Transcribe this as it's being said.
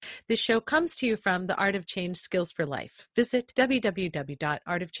This show comes to you from The Art of Change Skills for Life. Visit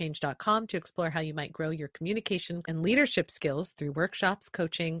www.artofchange.com to explore how you might grow your communication and leadership skills through workshops,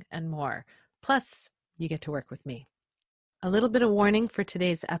 coaching, and more. Plus, you get to work with me. A little bit of warning for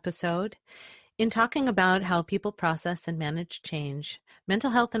today's episode. In talking about how people process and manage change,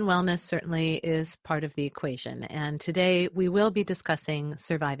 mental health and wellness certainly is part of the equation. And today we will be discussing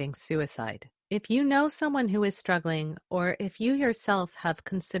surviving suicide. If you know someone who is struggling, or if you yourself have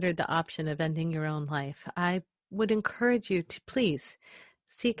considered the option of ending your own life, I would encourage you to please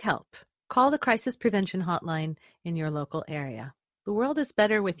seek help. Call the crisis prevention hotline in your local area. The world is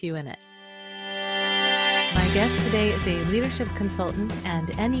better with you in it. My guest today is a leadership consultant and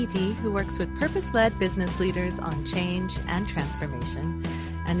NED who works with purpose-led business leaders on change and transformation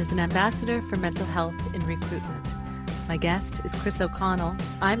and is an ambassador for mental health in recruitment. My guest is Chris O'Connell.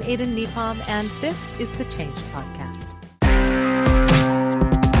 I'm Aidan Nepom, and this is the Change Podcast.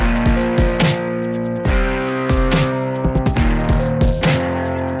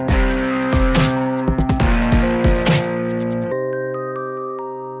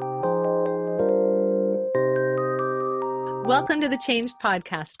 Welcome to the Change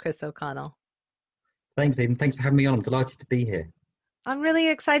Podcast, Chris O'Connell. Thanks, Aidan. Thanks for having me on. I'm delighted to be here. I'm really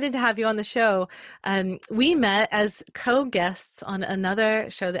excited to have you on the show. We met as co-guests on another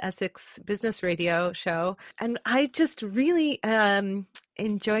show, the Essex Business Radio show, and I just really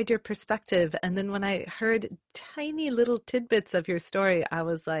enjoyed your perspective. And then when I heard tiny little tidbits of your story, I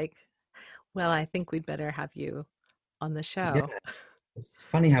was like, well, I think we'd better have you on the show. Yeah. It's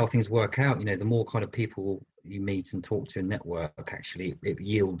funny how things work out. You know, the more kind of people you meet and talk to and network, actually, it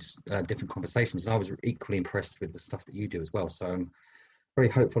yields different conversations. And I was equally impressed with the stuff that you do as well. So I'm very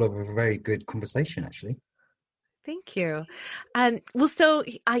hopeful of a very good conversation, actually. Thank you. Well, so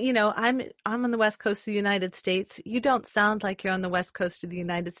I'm on the West Coast of the United States. You don't sound like you're on the West Coast of the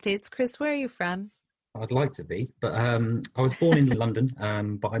United States. Chris, where are you from? I'd like to be, but I was born in London,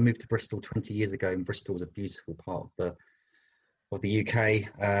 but I moved to Bristol 20 years ago, and Bristol is a beautiful part of the UK,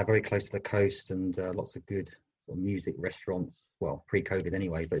 very close to the coast, and lots of good sort of music, restaurants. Well, pre-COVID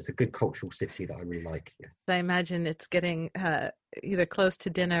anyway, but it's a good cultural city that I really like. Yes. So I imagine it's getting either close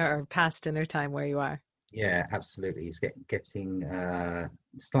to dinner or past dinner time where you are. Yeah, absolutely. It's getting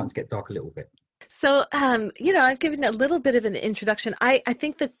starting to get dark a little bit. So, I've given a little bit of an introduction. I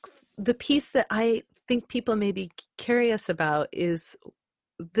think the piece that I think people may be curious about is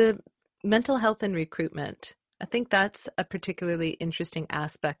the mental health and recruitment. I think that's a particularly interesting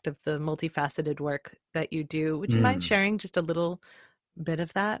aspect of the multifaceted work that you do. Would you mind sharing just a little bit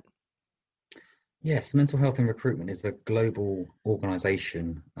of that? Yes, Mental Health and Recruitment is a global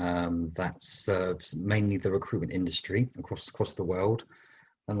organisation that serves mainly the recruitment industry across the world.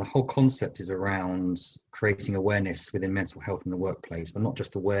 And the whole concept is around creating awareness within mental health in the workplace, but not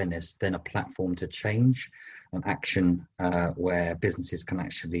just awareness, then a platform to change and action where businesses can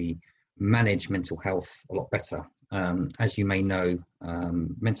actually manage mental health a lot better. As you may know,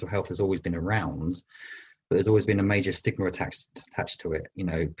 mental health has always been around, but there's always been a major stigma attached to it. You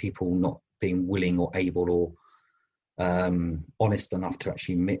know, people not being willing or able or honest enough to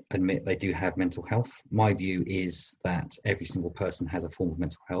actually admit they do have mental health. My view is that every single person has a form of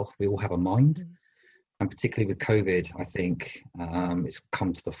mental health. We all have a mind. And particularly with COVID, I think it's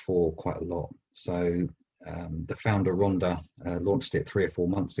come to the fore quite a lot. So the founder, Rhonda, launched it 3 or 4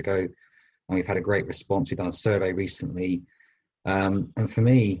 months ago, and we've had a great response. We've done a survey recently. And for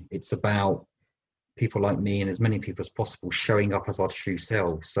me, it's about people like me and as many people as possible showing up as our true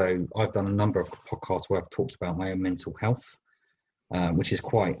selves. So I've done a number of podcasts where I've talked about my own mental health, which is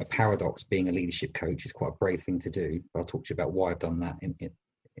quite a paradox. Being a leadership coach is quite a brave thing to do. I'll talk to you about why I've done that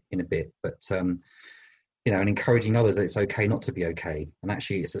in a bit. But and encouraging others that it's okay not to be okay. And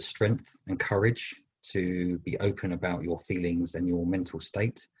actually it's a strength and courage to be open about your feelings and your mental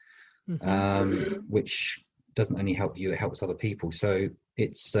state, which doesn't only help you, it helps other people. So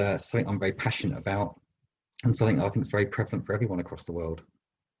it's something I'm very passionate about and something I think is very prevalent for everyone across the world.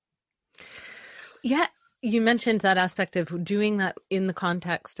 Yeah. You mentioned that aspect of doing that in the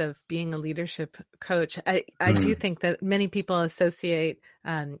context of being a leadership coach. I do think that many people associate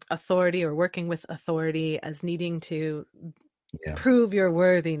authority or working with authority as needing to prove your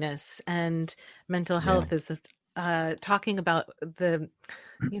worthiness, and mental health is talking about the,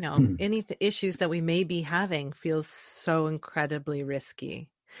 any issues that we may be having feels so incredibly risky.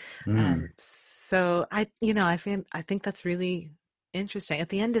 So I think that's really interesting. At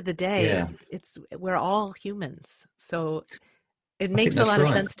the end of the day, we're all humans. So it makes a lot of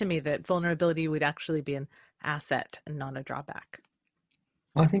sense to me that vulnerability would actually be an asset and not a drawback.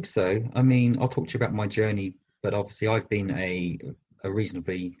 I think so. I mean, I'll talk to you about my journey, but obviously I've been a a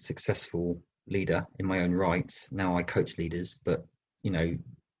reasonably successful leader in my own right. Now I coach leaders, but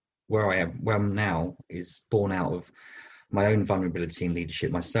where I'm now is born out of my own vulnerability in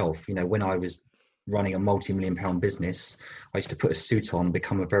leadership myself. When I was running a multi-million-pound business, I used to put a suit on,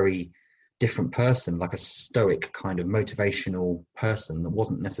 become a very different person, like a stoic kind of motivational person that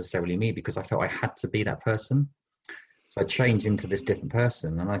wasn't necessarily me, because I felt I had to be that person. So I changed into this different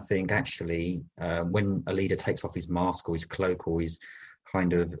person. And I think actually when a leader takes off his mask or his cloak or his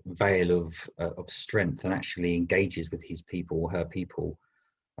kind of veil of strength and actually engages with his people or her people,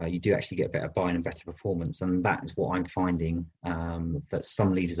 you do actually get better buy-in and better performance. And that is what I'm finding that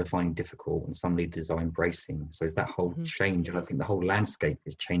some leaders are finding difficult and some leaders are embracing. So it's that whole change. And I think the whole landscape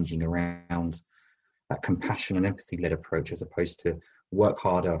is changing around that compassion and empathy-led approach, as opposed to work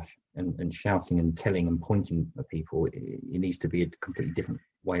harder and shouting and telling and pointing at people. It needs to be a completely different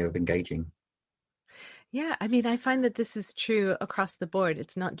way of engaging. Yeah, I mean, I find that this is true across the board.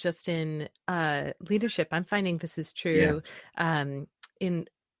 It's not just in leadership. I'm finding this is true Yes.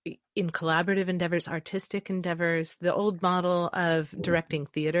 In collaborative endeavors, artistic endeavors. The old model of directing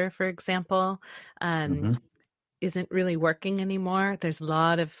theater, for example, Mm-hmm. isn't really working anymore. There's a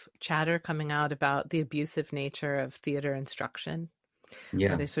lot of chatter coming out about the abusive nature of theater instruction, where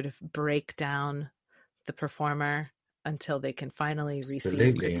Yeah, they sort of break down the performer until they can finally receive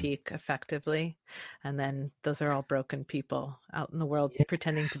absolutely. critique effectively. And then those are all broken people out in the world Yeah,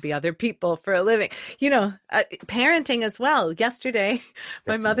 pretending to be other people for a living. Parenting as well. Yesterday,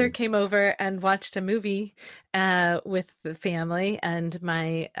 my mother definitely. came over and watched a movie with the family, and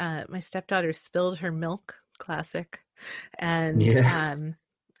my stepdaughter spilled her milk. Classic. And Yeah.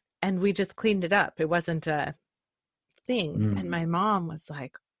 we just cleaned it up. It wasn't a thing. And Mm. my mom was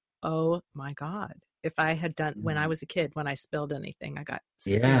like, oh my God. If I had done when I Mm. was a kid, when I spilled anything, I got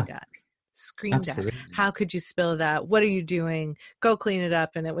Yeah, screamed at, screamed at. absolutely. How could you spill that? What are you doing? Go clean it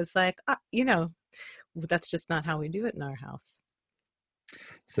up. And it was like, that's just not how we do it in our house.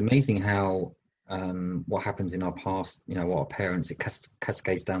 It's amazing how what happens in our past, what our parents, it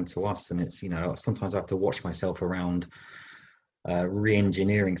cascades down to us. And it's, sometimes I have to watch myself around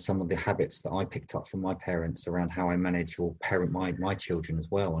re-engineering some of the habits that I picked up from my parents around how I manage or parent my children as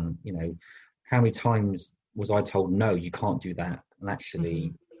well. And, how many times was I told, no, you can't do that? And Mm-hmm.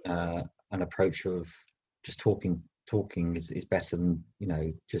 actually an approach of just talking is better than,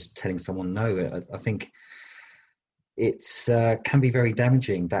 just telling someone no. I think it's can be very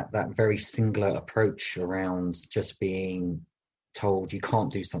damaging, that very singular approach around just being told you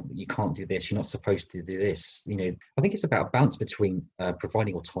can't do something, you can't do this, you're not supposed to do this. I think it's about a balance between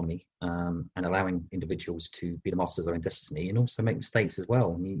providing autonomy and allowing individuals to be the masters of their own destiny, and also make mistakes as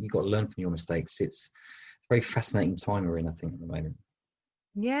well. And you've got to learn from your mistakes. It's a very fascinating time we're in, I think, at the moment.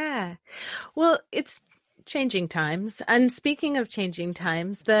 Yeah. Well, it's changing times. And speaking of changing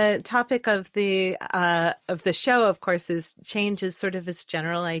times, the topic of the show, of course, is change is sort of this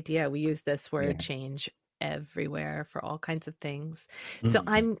general idea. We use this word Yeah. change everywhere for all kinds of things. So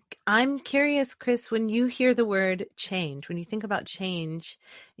Mm. I'm curious, Chris, when you hear the word change, when you think about change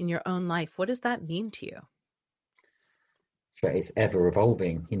in your own life, what does that mean to you? But it's ever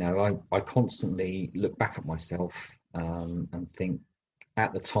evolving. I constantly look back at myself and think,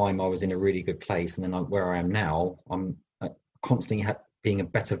 at the time I was in a really good place, and then where I am now, I'm constantly being a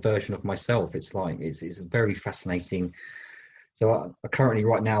better version of myself. It's like it's very fascinating. So currently,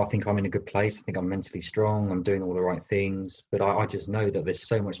 right now, I think I'm in a good place. I think I'm mentally strong. I'm doing all the right things, but I just know that there's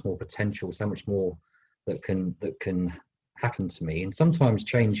so much more potential, so much more that can happen to me. And sometimes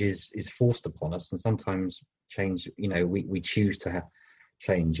change is forced upon us, and sometimes change, we choose to have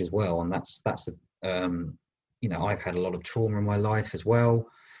change as well. And that's I've had a lot of trauma in my life as well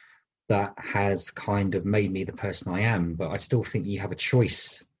that has kind of made me the person I am. But I still think you have a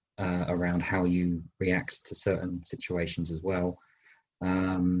choice around how you react to certain situations as well.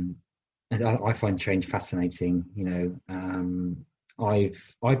 And I find change fascinating.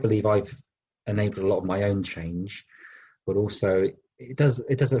 I believe I've enabled a lot of my own change, but also it does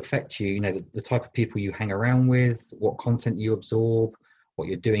affect you. The type of people you hang around with, what content you absorb, what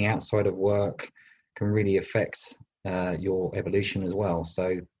you're doing outside of work can really affect your evolution as well.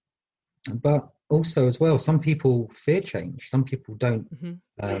 So, but also as well, some people fear change. Some people don't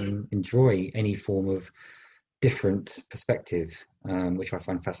Mm-hmm. enjoy any form of different perspective, which I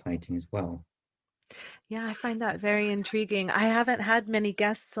find fascinating as well. Yeah, I find that very intriguing. I haven't had many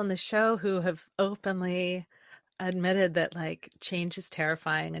guests on the show who have openly admitted that like change is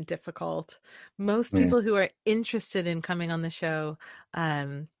terrifying and difficult. Most Yeah, people who are interested in coming on the show,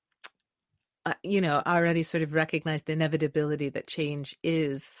 um, already sort of recognize the inevitability that change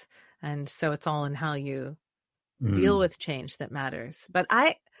is, and so it's all in how you deal with change that matters. But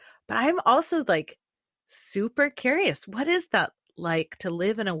I'm also like super curious. What is that like to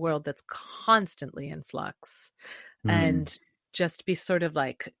live in a world that's constantly in flux Mm. and just be sort of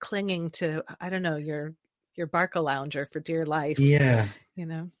like clinging to, I don't know, your Barca lounger for dear life, Yeah, you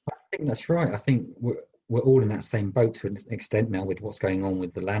know? I think that's right. I think we're all in that same boat to an extent now with what's going on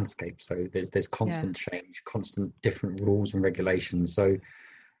with the landscape. So there's Yeah. constant change, constant different rules and regulations. So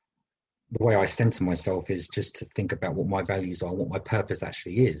the way I center myself is just to think about what my values are, what my purpose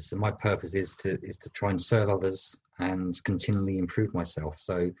actually is. And my purpose is to try and serve others and continually improve myself.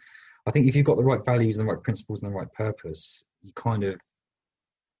 So I think if you've got the right values and the right principles and the right purpose, you kind of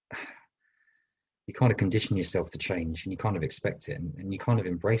condition yourself to change, and you kind of expect it, and you kind of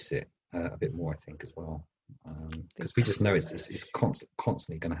embrace it a bit more, I think, as well. I think Because we just that's know right. it's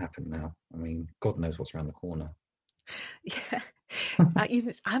constantly going to happen now. I mean, God knows what's around the corner. Yeah.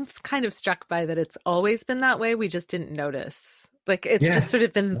 I'm kind of struck by that it's always been that way. We just didn't notice. Like it's just Yeah, sort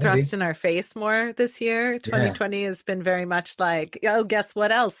of been maybe. thrust in our face more this year. Yeah, 2020 has been very much like, oh, guess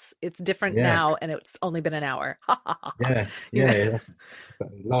what else? It's different yeah, now, and it's only been an hour. Ha ha ha ha. yeah, You know? yeah. That's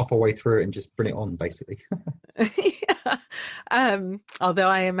laugh our way through it and just bring it on, basically. Yeah. Although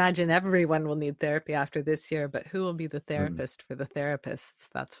I imagine everyone will need therapy after this year, but who will be the Mm. therapist for the therapists?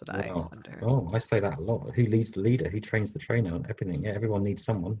 That's what I Well, wonder. oh, I say that a lot. Who leads the leader? Who trains the trainer? And everything. Yeah, everyone needs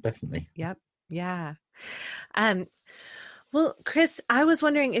someone, definitely. Yep. Yeah. Um, Well, Chris, I was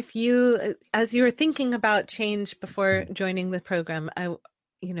wondering if you, as you were thinking about change before joining the program,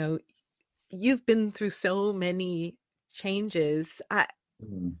 you know, you've been through so many changes.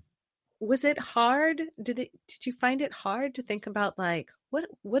 Mm. Was it hard? Did you find it hard to think about like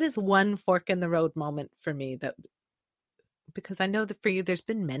what is one fork in the road moment for me that because I know that for you there's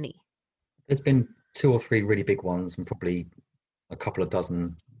been many. There's been two or three really big ones, and probably a couple of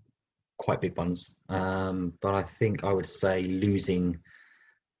dozen quite big ones. But I think I would say losing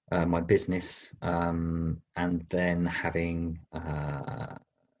my business, and then having a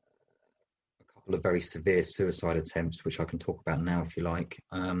couple of very severe suicide attempts, which I can talk about now if you like.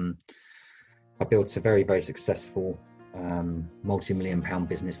 I built a very, very successful multi-million pound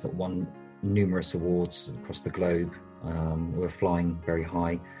business that won numerous awards across the globe. We were flying very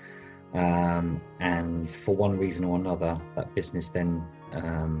high. And for one reason or another, that business then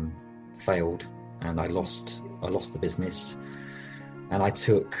failed, and I lost the business. And I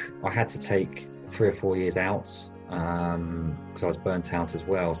had to take 3 or 4 years out because I was burnt out as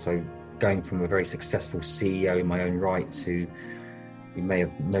well. So going from a very successful CEO in my own right to, you may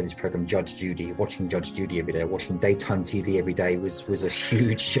have known this program, Judge Judy. Watching Judge Judy every day, watching daytime TV every day was a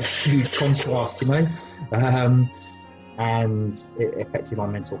huge contrast, you know. And it affected my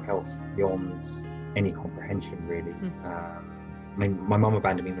mental health beyond any comprehension, really. I mean, my mum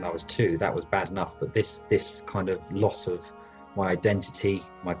abandoned me when I was 2. That was bad enough, but this kind of loss of my identity,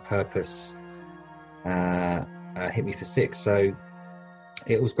 my purpose, hit me for 6. So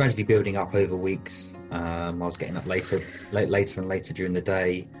it was gradually building up over weeks. I was getting up later and later during the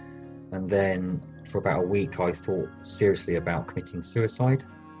day, and then for about a week, I thought seriously about committing suicide.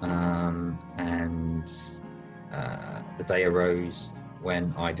 And the day arose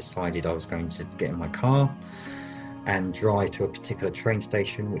when I decided I was going to get in my car and drive to a particular train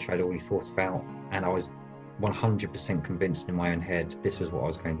station, which I'd already thought about, and I was 100% convinced in my own head this was what I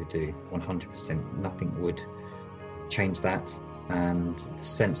was going to do. 100%. Nothing would change that. And the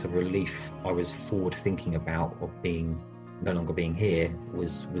sense of relief I was forward thinking about of being no longer being here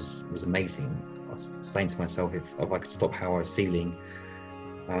was amazing. I was saying to myself, if I could stop how I was feeling,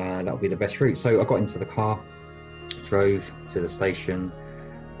 that would be the best route. So I got into the car, drove to the station.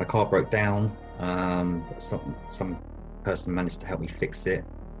 My car broke down. Some person managed to help me fix it.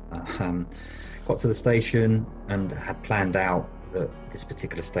 Got to the station and had planned out that this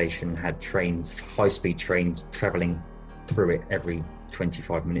particular station had trains, high-speed trains, travelling through it every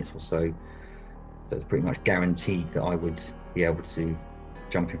 25 minutes or so. So it's pretty much guaranteed that I would be able to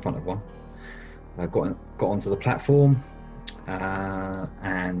jump in front of one. I got onto the platform,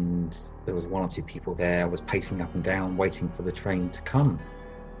 and there was 1 or 2 people there. I was pacing up and down, waiting for the train to come.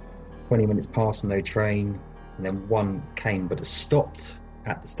 20 minutes passed, no train, and then one came, but it stopped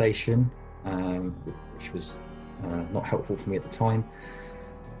at the station, which was not helpful for me at the time.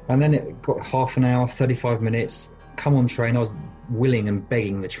 And then it got half an hour, 35 minutes, come on train. I was willing and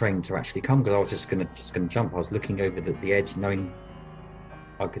begging the train to actually come because I was just gonna jump. I was looking over the edge, knowing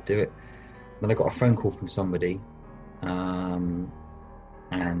I could do it. Then I got a phone call from somebody, and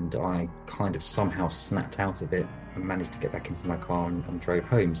I kind of somehow snapped out of it and managed to get back into my car and drove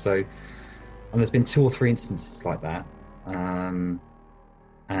home. So, and there's been 2 or 3 instances like that, and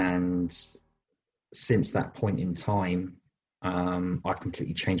since that point in time, I've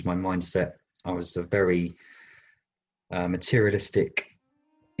completely changed my mindset. I was a very materialistic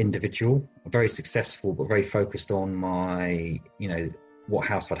individual, very successful, but very focused on my, what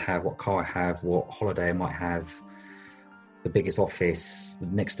house I'd have, what car I have, what holiday I might have, the biggest office, the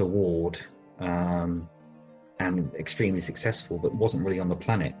next award, and extremely successful, but wasn't really on the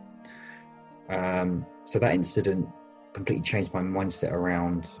planet. So that incident completely changed my mindset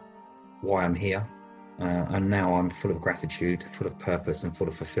around why I'm here. And now I'm full of gratitude, full of purpose and full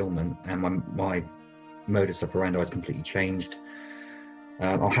of fulfillment. And my modus operandi has completely changed.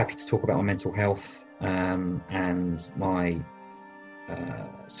 I'm happy to talk about my mental health and my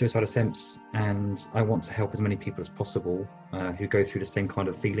suicide attempts. And I want to help as many people as possible who go through the same kind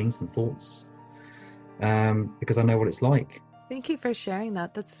of feelings and thoughts, because I know what it's like. Thank you for sharing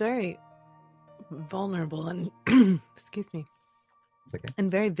that. That's very vulnerable and excuse me. It's okay.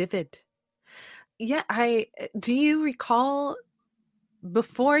 And very vivid. Yeah, do you recall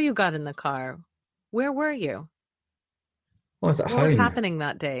before you got in the car, where were you? I was at home. What was happening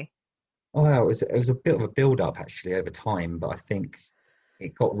that day? Oh, it was a bit of a build up actually over time, but I think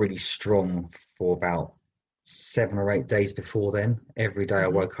it got really strong for about 7 or 8 days before then. Every day I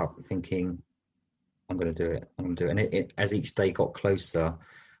woke up thinking, I'm going to do it. I'm going to do it. And as each day got closer,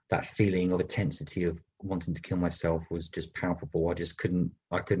 that feeling of intensity of wanting to kill myself was just palpable. I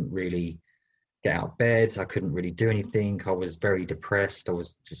couldn't really get out of bed. I couldn't really do anything. I was very depressed. Everything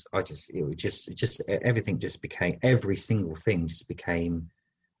just became, every single thing just became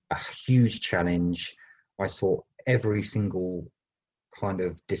a huge challenge. I saw every single kind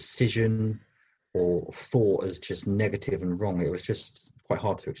of decision or thought as just negative and wrong. It was just quite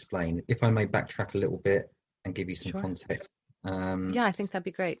hard to explain. If I may backtrack a little bit and give you some context. Yeah, I think that'd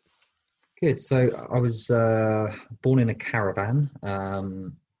be great. Good. So I was born in a caravan,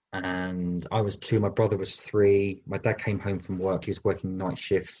 and I was 2. My brother was 3. My dad came home from work. He was working night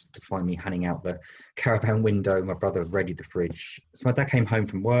shifts to find me hanging out the caravan window. My brother readied the fridge. So my dad came home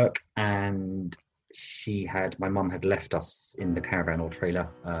from work, and my mum had left us in the caravan or trailer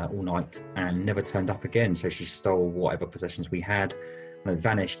all night and never turned up again. So she stole whatever possessions we had. And it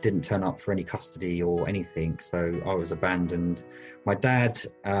vanished, didn't turn up for any custody or anything. So I was abandoned. My dad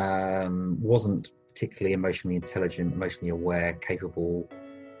wasn't particularly emotionally intelligent, emotionally aware, capable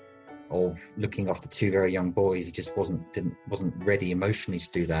of looking after 2 very young boys. He just wasn't ready emotionally to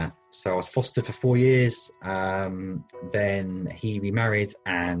do that. So I was fostered for 4 years. Then he remarried,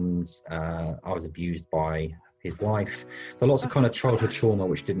 and I was abused by his wife. So lots of kind of childhood trauma,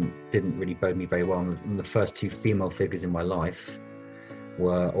 which didn't really bode me very well. And the first 2 female figures in my life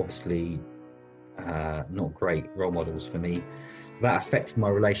were obviously not great role models for me. So that affected my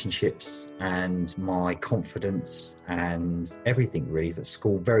relationships and my confidence and everything really. At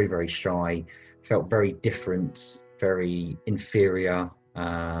school, very, very shy, felt very different, very inferior,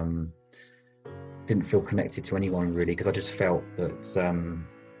 didn't feel connected to anyone really, because I just felt that,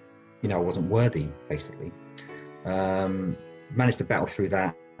 I wasn't worthy, basically. Managed to battle through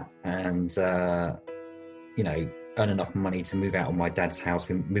that and, earn enough money to move out of my dad's house.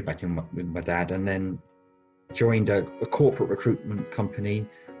 We moved back in with my dad, and then joined a corporate recruitment company,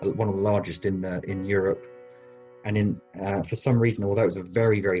 one of the largest in Europe. And for some reason, although it was a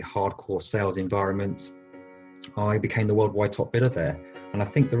very, very hardcore sales environment, I became the worldwide top bidder there. And I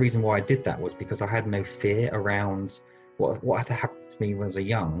think the reason why I did that was because I had no fear around what had happened to me when I was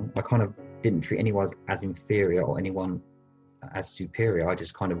young. I kind of didn't treat anyone as inferior or anyone as superior. I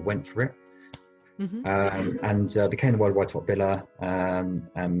just kind of went for it. And became the worldwide top biller,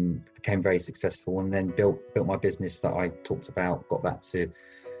 and became very successful, and then built my business that I talked about, got that to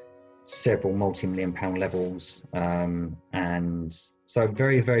several multi-million pound levels, and so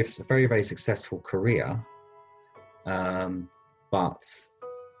very, very, very, very successful career, but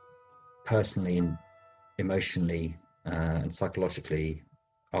personally and emotionally and psychologically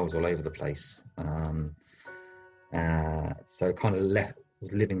I was all over the place, so kind of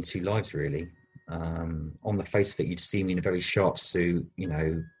was living 2 lives really. On the face of it, you'd see me in a very sharp suit,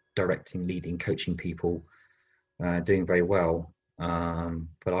 directing, leading, coaching people, doing very well.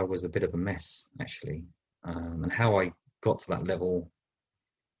 But I was a bit of a mess, actually. And how I got to that level,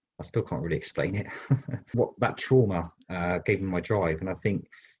 I still can't really explain it. What that trauma gave me my drive. And I think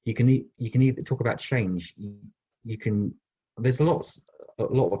you can either talk about change. There's a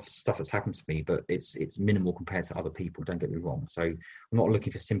lot of stuff that's happened to me, but it's minimal compared to other people, don't get me wrong. So I'm not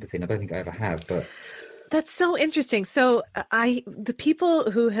looking for sympathy, and I don't think I ever have. But that's so interesting. So the people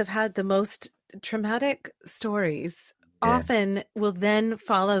who have had the most traumatic stories often will then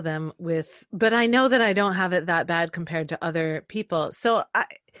follow them with, but I know that I don't have it that bad compared to other people. So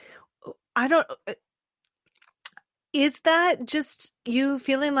I don't, is that just you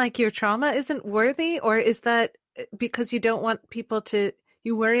feeling like your trauma isn't worthy, or is that because you don't want people to,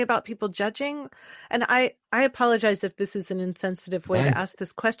 you worry about people judging? And I apologize if this is an insensitive way No, to ask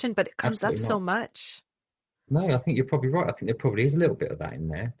this question, but it comes up absolutely so not. much. No, I think you're probably right. I think there probably is a little bit of that in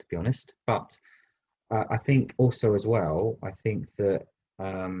there, to be honest. But I think also as well, I think that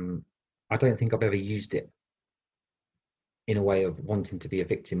I don't think I've ever used it in a way of wanting to be a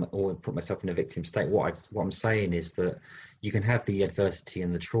victim or put myself in a victim state. What I'm saying is that you can have the adversity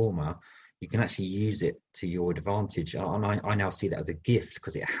and the trauma, you can actually use it to your advantage. And I now see that as a gift,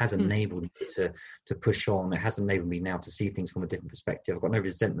 because it has Hmm. enabled me to push on. It has enabled me now to see things from a different perspective. I've got no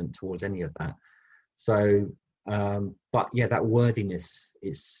resentment towards any of that. So, but yeah, that worthiness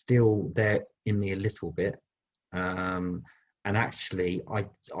is still there in me a little bit. And actually, I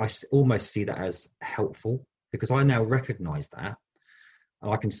almost see that as helpful, because I now recognize that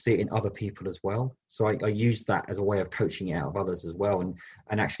and I can see it in other people as well. So I use that as a way of coaching it out of others as well,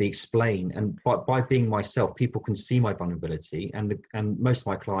 and actually explain. And by being myself, people can see my vulnerability, and most of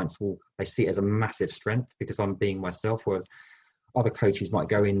my clients they see it as a massive strength because I'm being myself. Whereas other coaches might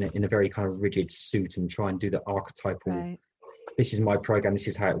go in a very kind of rigid suit and try and do the archetypal. Right. This is my program. This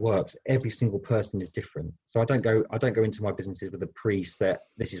is how it works. Every single person is different. So I don't go into my businesses with a preset.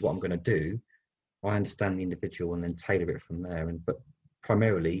 This is what I'm going to do. I understand the individual and then tailor it from there. But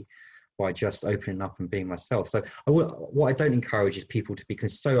primarily by just opening up and being myself. So what I don't encourage is people to be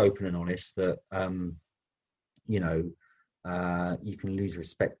so open and honest that you can lose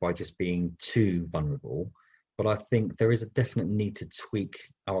respect by just being too vulnerable. But I think there is a definite need to tweak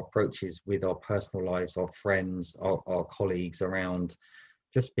our approaches with our personal lives, our friends, our colleagues, around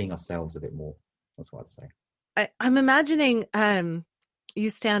just being ourselves a bit more. That's what I'd say. I'm imagining you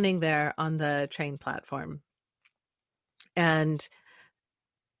standing there on the train platform and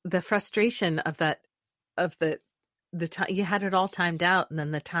the frustration of that, of the time you had it all timed out, and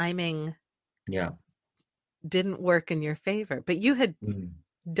then the timing didn't work in your favor, but you had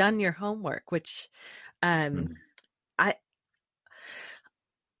done your homework, which I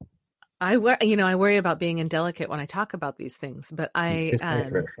worry about being indelicate when I talk about these things, but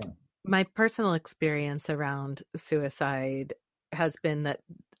my personal experience around suicide has been that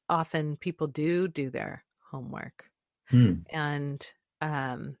often people do their homework. And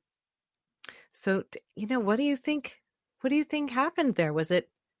so, what do you think happened there? Was it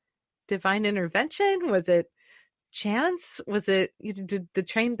divine intervention? Was it chance? Was it, did the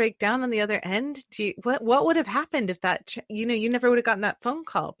train break down on the other end? What would have happened if that, you never would have gotten that phone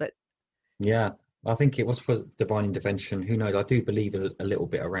call? But yeah, I think it was for divine intervention. Who knows? I do believe a little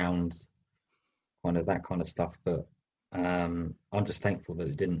bit around kind of that kind of stuff, but I'm just thankful that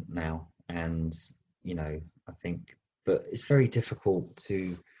it didn't now. And I think, but it's very difficult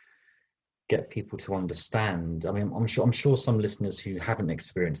to get people to understand. I mean, I'm sure some listeners who haven't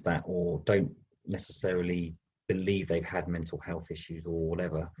experienced that or don't necessarily believe they've had mental health issues or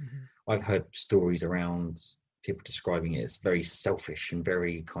whatever. I've heard stories around people describing it as very selfish and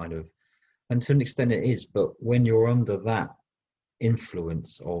very kind of, and to an extent it is, but when you're under that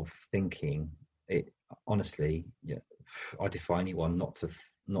influence of thinking, it honestly, I defy anyone not to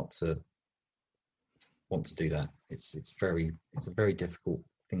want to do that. It's a very difficult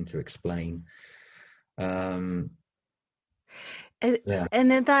thing to explain. And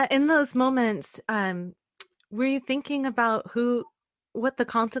in those moments, were you thinking about what the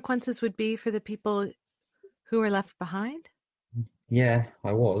consequences would be for the people who were left behind? Yeah,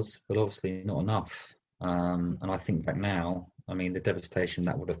 I was, but obviously not enough. And I think back now, I mean, the devastation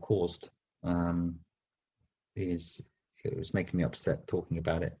that would have caused it was making me upset talking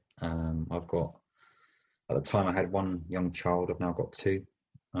about it. I've got, at the time I had one young child, I've now got two.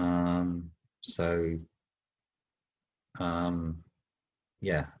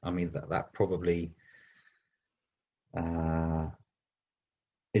 Yeah, I mean, that probably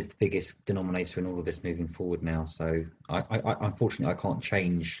is the biggest denominator in all of this moving forward now. So I unfortunately, I can't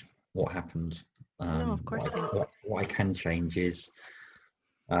change what happened. No, of course not. What I can change is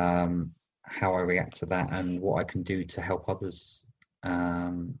how I react to that and what I can do to help others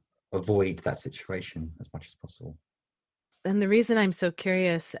avoid that situation as much as possible. And the reason I'm so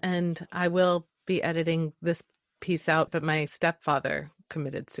curious, and I will be editing this piece out, but my stepfather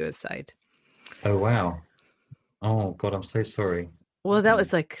committed suicide. Oh, wow. Oh, God, I'm so sorry. Well, that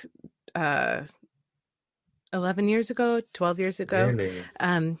was like 11 years ago, 12 years ago. Really?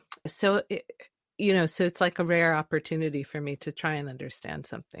 So, so it's like a rare opportunity for me to try and understand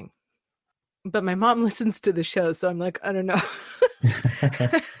something. But my mom listens to the show, so I'm like, I don't know.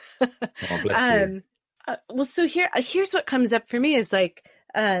 Oh, bless you. Well, so here's what comes up for me is like,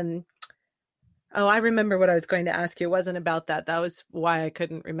 Oh, I remember what I was going to ask you. It wasn't about that. That was why I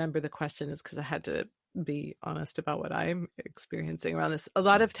couldn't remember the question, is because I had to be honest about what I'm experiencing around this. A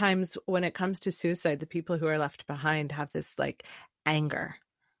lot of times when it comes to suicide, the people who are left behind have this like anger,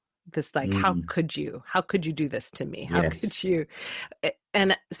 this like, Mm, how could you do this to me? How could yes. you?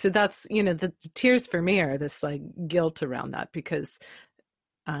 And so that's, the tears for me are this like guilt around that, because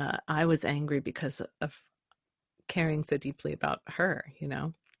I was angry because of caring so deeply about her.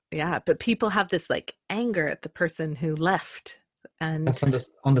 Yeah, but people have this like anger at the person who left. And That's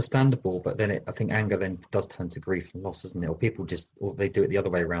understandable, but then I think anger then does turn to grief and loss, doesn't it? Or they do it the other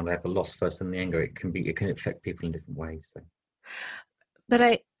way around. They have the loss first and the anger. It can affect people in different ways. So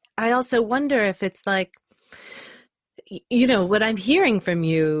but I also wonder if it's like, what I'm hearing from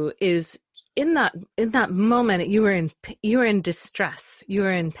you is, in that moment you were in distress, you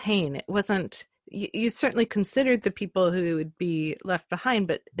were in pain. It wasn't, you certainly considered the people who would be left behind,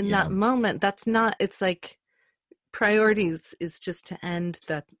 but in yeah, that moment, that's not, it's like priorities is just to end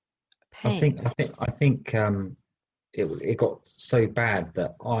the pain. I think it got so bad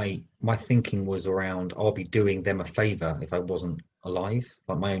that my thinking was around I'll be doing them a favor if I wasn't alive,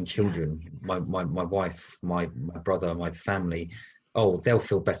 like my own Yeah. children, my wife, my brother, my family. Oh, they'll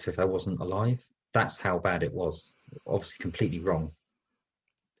feel better if I wasn't alive. That's how bad it was. Obviously, completely wrong.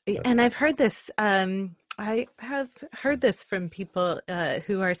 But And I've heard this. I have heard this from people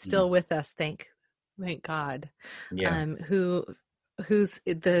who are mm, still with us. Thank God. yeah, Who whose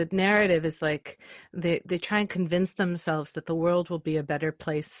the narrative is like, they try and convince themselves that the world will be a better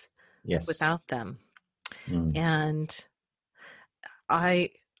place yes, without them. mm, And I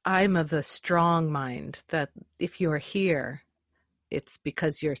I'm of a strong mind that if you're here, it's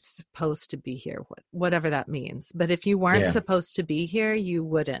because you're supposed to be here, whatever that means. But if you weren't yeah, supposed to be here, you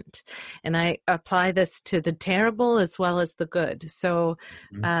wouldn't. And I apply this to the terrible as well as the good. So,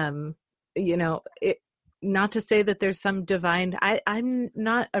 mm, um, it, not to say that there's some divine, I'm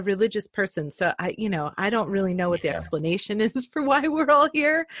not a religious person, so I don't really know what the yeah, explanation is for why we're all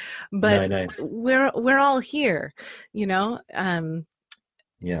here, but no, no, we're all here, you know.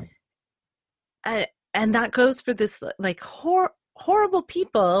 yeah, I, and that goes for this, like, horrible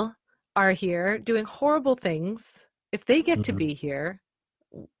people are here doing horrible things. If they get to mm, be here,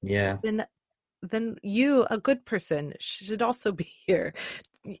 yeah, then you, a good person, should also be here.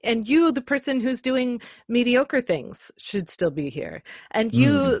 And you, the person who's doing mediocre things, should still be here. And mm,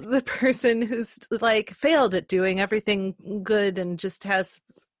 you, the person who's like failed at doing everything good and just has,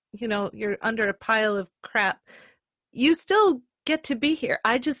 you're under a pile of crap, you still get to be here.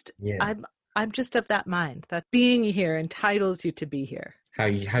 yeah. I'm just of that mind that being here entitles you to be here, How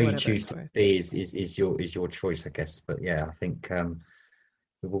for you whatever choose it's to worth. be is your choice, I guess. But yeah, I think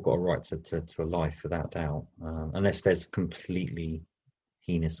we've all got a right to a life without doubt, unless there's completely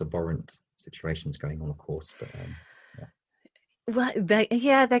heinous, abhorrent situations going on, of course. But yeah, Well,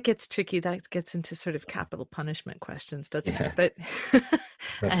 that gets tricky. That gets into sort of capital punishment questions, doesn't it? yeah, But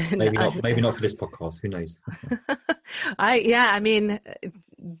but and maybe not for this podcast. Who knows? I mean,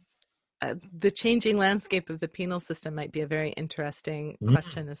 the changing landscape of the penal system might be a very interesting Mm,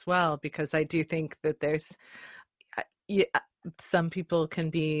 question as well, because I do think that there's, yeah, some people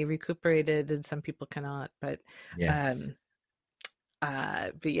can be recuperated and some people cannot, yes.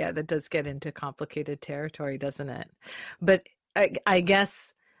 um, but yeah, that does get into complicated territory, doesn't it? But I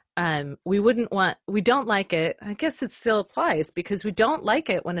guess, we don't like it. I guess it still applies, because we don't like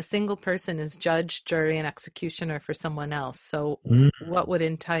it when a single person is judge, jury, and executioner for someone else. So Mm, what would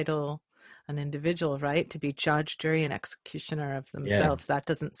entitle an individual, right, to be judge, jury, and executioner of yeah. themselves? That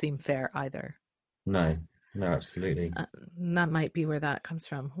doesn't seem fair either. No. No. Absolutely. Uh, that might be where that comes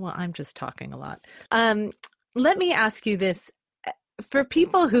from. Well, I'm just talking a lot. Um, Let me ask you this. For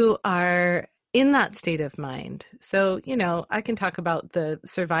people who are in that state of mind, so, I can talk about the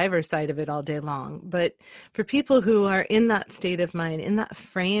survivor side of it all day long, but for people who are in that state of mind, in that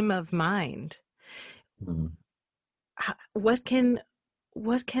frame of mind, Mm. what can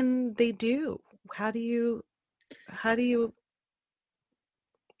they do? How do you, how do you,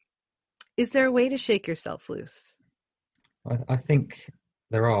 is there a way to shake yourself loose? I think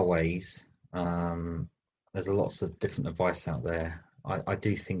there are ways. There's lots of different advice out there. I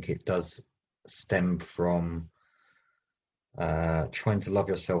do think it does stem from trying to love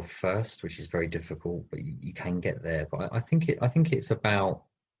yourself first, which is very difficult, but you can get there. But I think it's about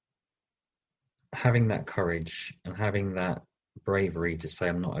having that courage and having that bravery to say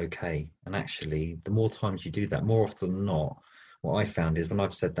I'm not okay. And actually, the more times you do that, more often than not, what I found is when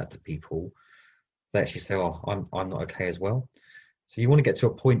I've said that to people, they actually say, "Oh, I'm not okay as well." So you want to get to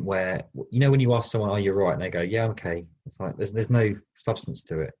a point where, when you ask someone, "Are you right?" and they go, "Yeah, I'm okay." It's like there's no substance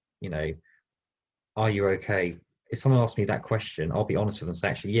to it, you know. are you okay? If someone asks me that question, I'll be honest with them and say,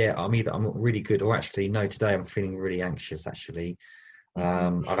 actually, yeah, I'm really good, or actually, no, today I'm feeling really anxious. Actually,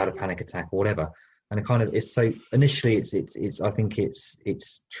 I've had a panic attack or whatever. And it kind of is so initially it's I think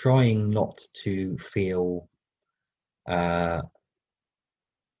it's trying not to feel that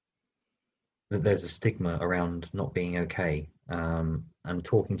there's a stigma around not being okay, and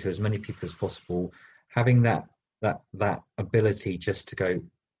talking to as many people as possible, having that ability just to go,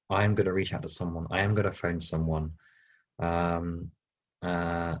 I am going to reach out to someone, I am going to phone someone. um,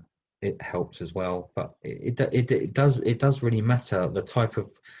 uh, it helps as well, but it does really matter the type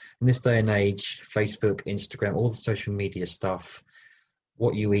of, in this day and age, Facebook, Instagram, all the social media stuff,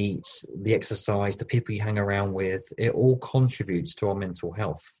 what you eat, the exercise, the people you hang around with, it all contributes to our mental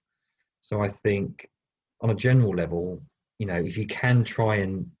health. So I think on a general level, if you can try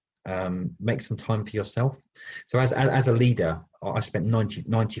and make some time for yourself. So as a leader, I spent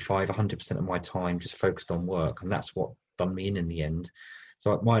 100% of my time just focused on work, and that's what done me in the end.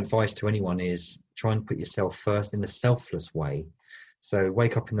 So my advice to anyone is try and put yourself first in a selfless way. So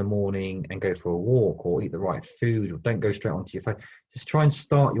wake up in the morning and go for a walk, or eat the right food, or don't go straight onto your phone. Just try and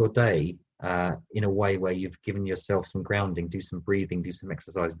start your day in a way where you've given yourself some grounding, do some breathing, do some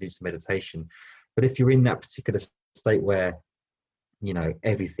exercise, do some meditation. But if you're in that particular state where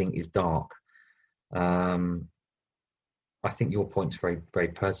everything is dark, I think your point's very, very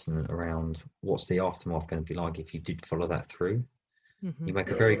pertinent around what's the aftermath going to be like if you did follow that through. You make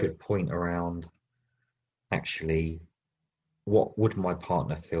a very good point around, actually, what would my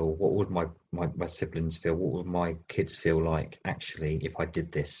partner feel? What would my siblings feel? What would my kids feel like, actually, if I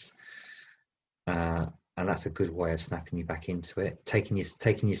did this? And that's a good way of snapping you back into it. Taking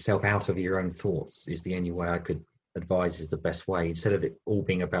yourself out of your own thoughts is the only way I could advise, is the best way. Instead of it all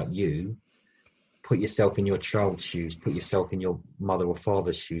being about you, put yourself in your child's shoes, put yourself in your mother or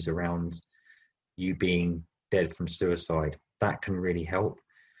father's shoes around you being dead from suicide. That can really help.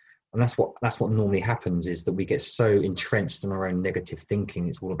 And that's what normally happens, is that we get so entrenched in our own negative thinking.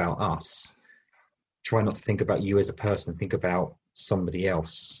 It's all about us. Try not to think about you as a person, think about somebody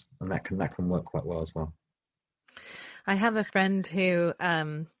else. And that can work quite well as well. I have a friend who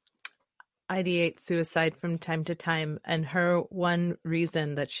ideates suicide from time to time, and her one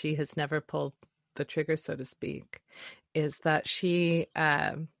reason that she has never pulled the trigger, so to speak, is that she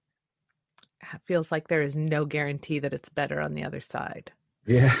feels like there is no guarantee that it's better on the other side.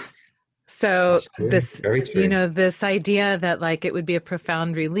 Yeah. So this, very true. This idea that like it would be a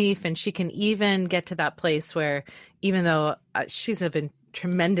profound relief, and she can even get to that place where, even though she's of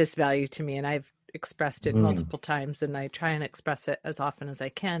tremendous value to me, and I've expressed it multiple times, and I try and express it as often as I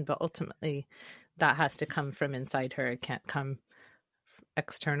can, but ultimately that has to come from inside her. It can't come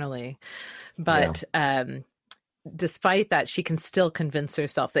externally. But despite that, she can still convince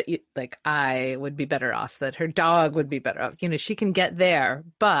herself that I would be better off, that her dog would be better off. She can get there,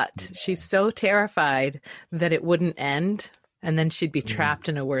 but she's so terrified that it wouldn't end, and then she'd be trapped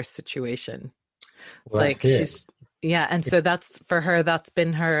in a worse situation. Well, like she's and so that's, for her, that's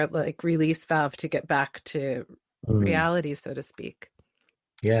been her like release valve to get back to reality, so to speak.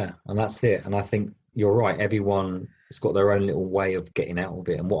 Yeah, and that's it. And I think you're right. Everyone has got their own little way of getting out of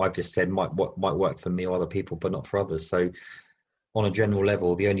it. And what I've just said might work for me or other people, but not for others. So on a general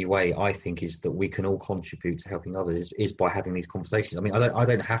level, the only way I think is that we can all contribute to helping others is by having these conversations. I mean, I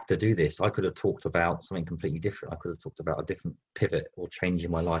don't have to do this. I could have talked about something completely different. I could have talked about a different pivot or change in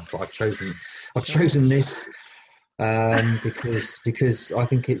my life, but I've chosen this because I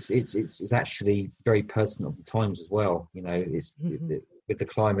think it's actually very pertinent of the times as well. With the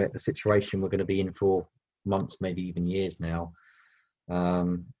climate, the situation we're going to be in for months, maybe even years now.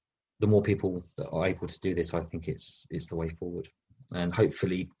 The more people that are able to do this, I think it's the way forward. And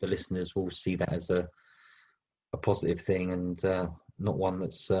hopefully the listeners will see that as a positive thing, and not one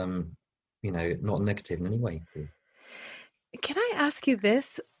that's not negative in any way. Can I ask you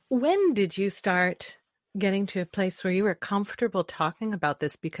this? When did you start getting to a place where you were comfortable talking about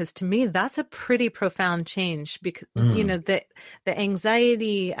this? Because to me, that's a pretty profound change, because the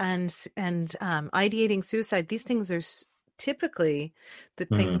anxiety and ideating suicide, these things are typically the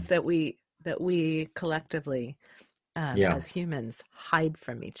things that we collectively as humans hide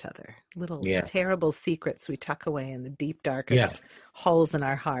from each other, little terrible secrets we tuck away in the deep, darkest holes in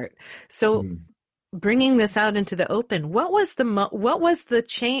our heart. So bringing this out into the open, what was the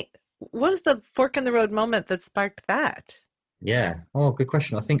fork in the road moment that sparked that? Yeah. Oh, good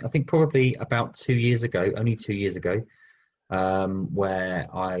question. I think probably about 2 years ago, only 2 years ago, where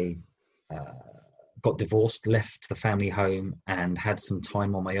I got divorced, left the family home, and had some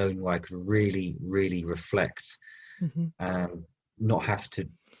time on my own where I could really, really reflect, not have to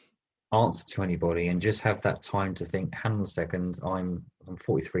answer to anybody and just have that time to think, hang on a second, I'm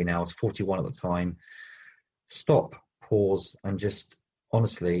 43 now, I was 41 at the time. Stop, pause, and just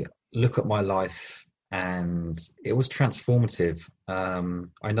honestly look at my life, and it was transformative.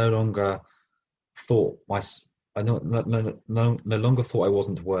 I no longer thought no longer thought I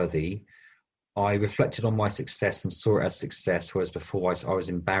wasn't worthy. I reflected on my success and saw it as success, whereas before I was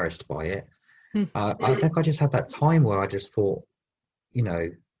embarrassed by it. I think I just had that time where I just thought,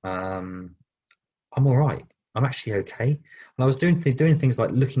 I'm all right. I'm actually okay. And I was doing things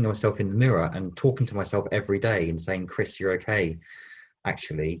like looking at myself in the mirror and talking to myself every day and saying, Chris, you're okay,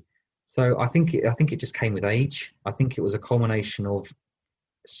 actually. So I think it just came with age. I think it was a culmination of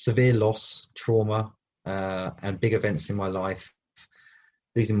severe loss, trauma, and big events in my life.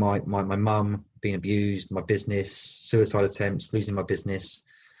 Losing my mum, being abused, my business, suicide attempts, losing my business,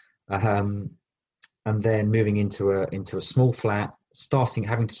 and then moving into a small flat,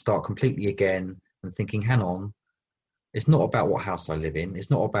 having to start completely again, and thinking, hang on, it's not about what house I live in. It's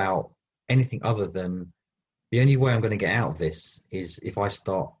not about anything other than the only way I'm going to get out of this is if I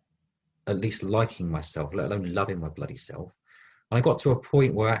start at least liking myself, let alone loving my bloody self. And I got to a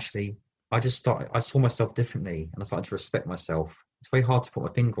point where actually I saw myself differently, and I started to respect myself. It's very hard to put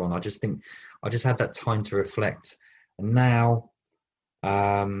my finger on. I just think I just had that time to reflect. And now,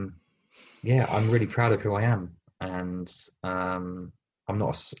 I'm really proud of who I am. And I'm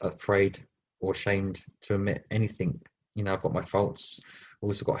not afraid or ashamed to admit anything. I've got my faults. I've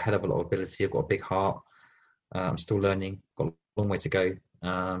also got a hell of a lot of ability. I've got a big heart. I'm still learning. Got a long way to go.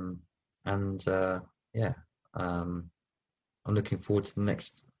 I'm looking forward to the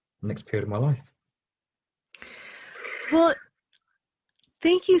next period of my life. Well,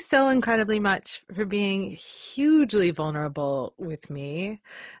 thank you so incredibly much for being hugely vulnerable with me.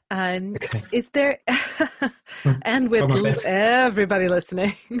 Okay. Is there, and with everybody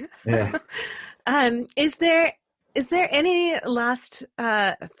listening, yeah. Is there any last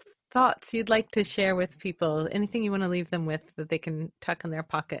thoughts you'd like to share with people? Anything you want to leave them with that they can tuck in their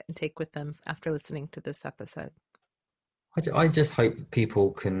pocket and take with them after listening to this episode? I just hope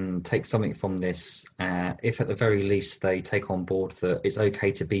people can take something from this, if at the very least they take on board that it's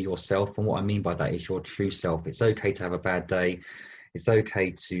okay to be yourself. And what I mean by that is your true self. It's okay to have a bad day. It's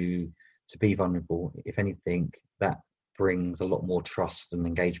okay to be vulnerable. If anything, that brings a lot more trust and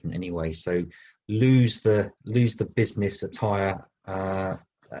engagement anyway. So lose the business attire or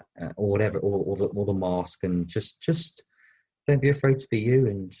whatever, or the mask, and just don't be afraid to be you,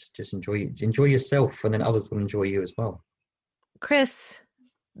 and just enjoy yourself, and then others will enjoy you as well. Chris,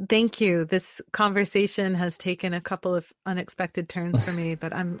 thank you. This conversation has taken a couple of unexpected turns for me,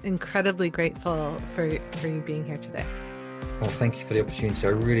 but I'm incredibly grateful for you being here today. Well, thank you for the opportunity. I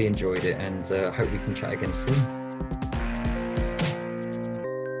really enjoyed it, and hope we can chat again soon.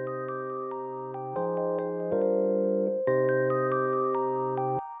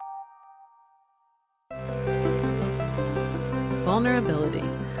 Vulnerability.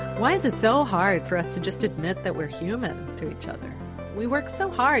 Why is it so hard for us to just admit that we're human to each other? We work so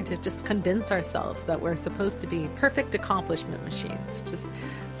hard to just convince ourselves that we're supposed to be perfect accomplishment machines, just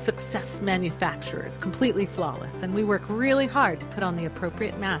success manufacturers, completely flawless. And we work really hard to put on the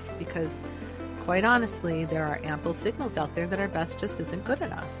appropriate mask because, quite honestly, there are ample signals out there that our best just isn't good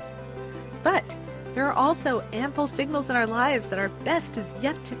enough. But there are also ample signals in our lives that our best is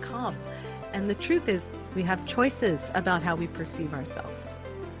yet to come. And the truth is, we have choices about how we perceive ourselves.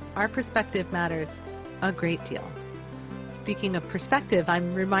 Our perspective matters a great deal. Speaking of perspective,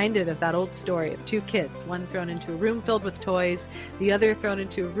 I'm reminded of that old story of two kids, one thrown into a room filled with toys, the other thrown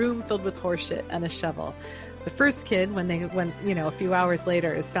into a room filled with horseshit and a shovel. The first kid, when a few hours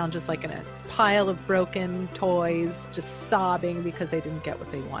later, is found just like in a pile of broken toys, just sobbing because they didn't get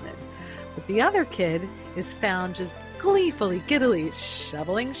what they wanted. But the other kid is found just gleefully, giddily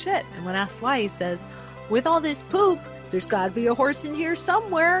shoveling shit. And when asked why, he says, "With all this poop, there's got to be a horse in here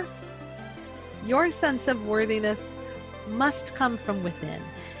somewhere." Your sense of worthiness must come from within,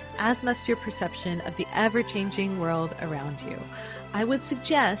 as must your perception of the ever-changing world around you. I would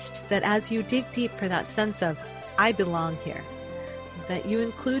suggest that as you dig deep for that sense of, I belong here, that you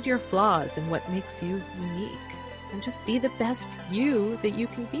include your flaws in what makes you unique, and just be the best you that you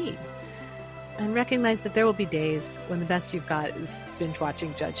can be. And recognize that there will be days when the best you've got is binge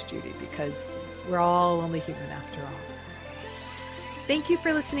watching Judge Judy, because we're all only human after all. Thank you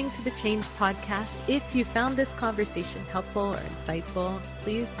for listening to the Change Podcast. If you found this conversation helpful or insightful,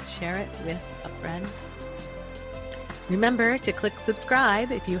 please share it with a friend. Remember to click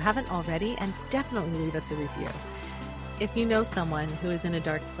subscribe if you haven't already, and definitely leave us a review. If you know someone who is in a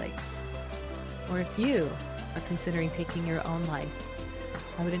dark place, or if you are considering taking your own life,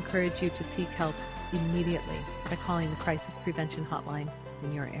 I would encourage you to seek help immediately by calling the crisis prevention hotline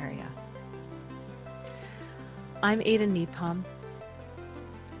in your area. I'm Ada Needham,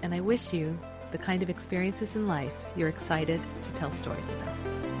 and I wish you the kind of experiences in life you're excited to tell stories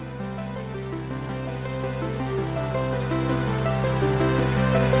about.